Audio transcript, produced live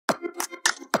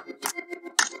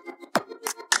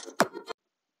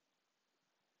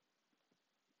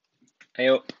Hey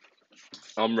up,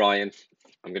 I'm Ryan.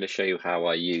 I'm going to show you how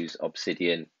I use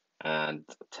Obsidian and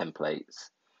templates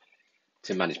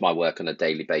to manage my work on a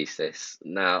daily basis.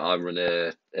 Now, I run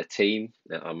a team,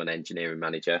 I'm an engineering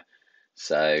manager,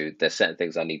 so there's certain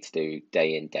things I need to do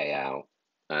day in, day out.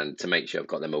 And to make sure I've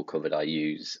got them all covered, I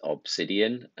use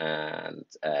Obsidian and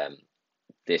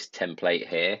this template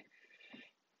here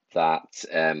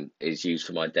that is used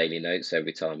for my daily notes. So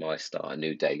every time I start a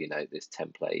new daily note, this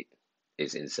template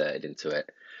is inserted into it.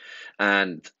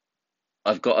 And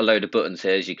I've got a load of buttons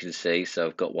here, as you can see. So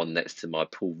I've got one next to my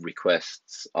pull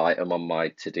requests item on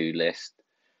my to-do list.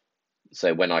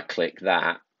 So when I click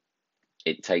that,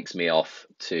 it takes me off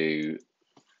to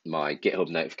my GitHub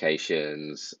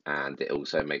notifications, and it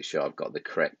also makes sure I've got the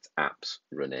correct apps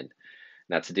running.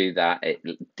 Now to do that, it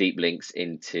deep links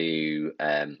into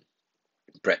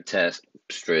Brett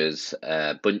Terpstra's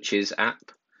Bunches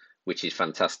app, which is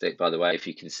fantastic, by the way. If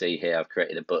you can see here, I've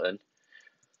created a button.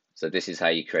 So this is how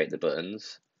you create the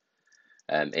buttons.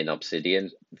 In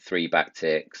Obsidian, 3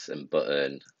 backticks and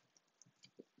button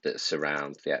that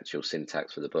surround the actual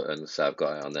syntax for the button. So I've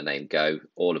got it on the name Go.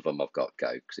 All of them I've got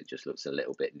Go because it just looks a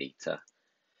little bit neater.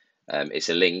 It's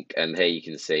a link, and here you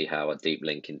can see how I deep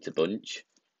link into Bunch.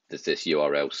 There's this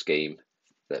URL scheme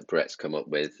that Brett's come up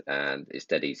with, and it's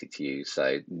dead easy to use.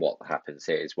 So what happens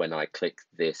here is when I click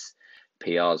this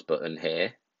PRs button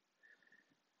here,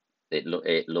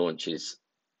 it launches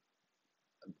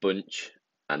Bunch,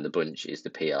 and the bunch is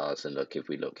the PRs. And look, if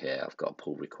we look here, I've got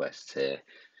pull requests here.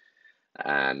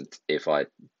 And if I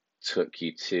took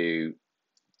you to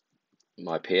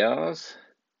my PRs,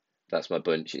 that's my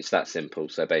bunch. It's that simple.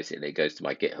 So basically it goes to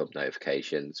my GitHub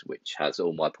notifications, which has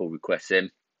all my pull requests in.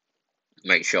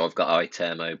 Make sure I've got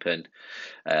iTerm open,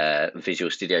 Visual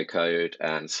Studio Code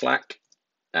and Slack.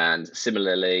 And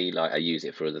similarly, like I use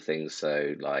it for other things.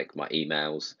 So like my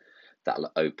emails,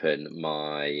 that'll open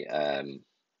my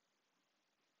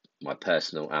my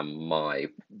personal and my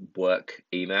work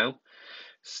email.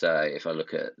 So if I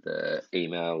look at the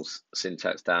emails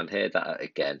syntax down here, that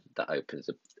again, that opens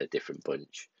a different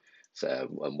bunch. So,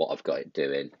 and what I've got it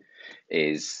doing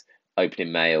is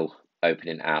opening Mail,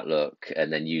 opening Outlook,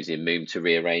 and then using Moom to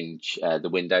rearrange the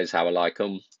windows how I like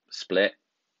them, split.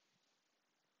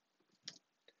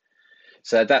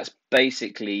 So that's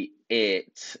basically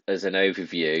it as an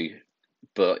overview.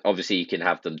 But obviously you can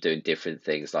have them doing different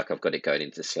things. Like I've got it going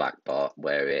into Slackbot,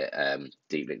 where it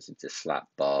deep links into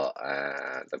Slackbot,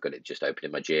 and I've got it just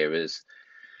opening my Jiras,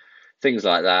 things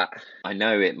like that. I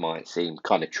know it might seem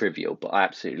kind of trivial, but I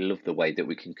absolutely love the way that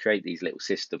we can create these little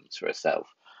systems for ourselves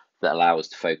that allow us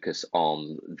to focus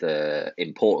on the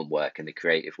important work and the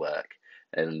creative work.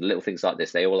 And little things like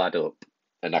this, they all add up.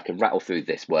 And I can rattle through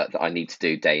this work that I need to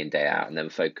do day in, day out, and then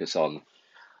focus on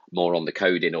more on the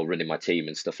coding or running my team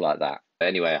and stuff like that. But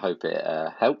anyway, I hope it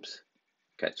helps.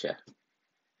 Catch ya.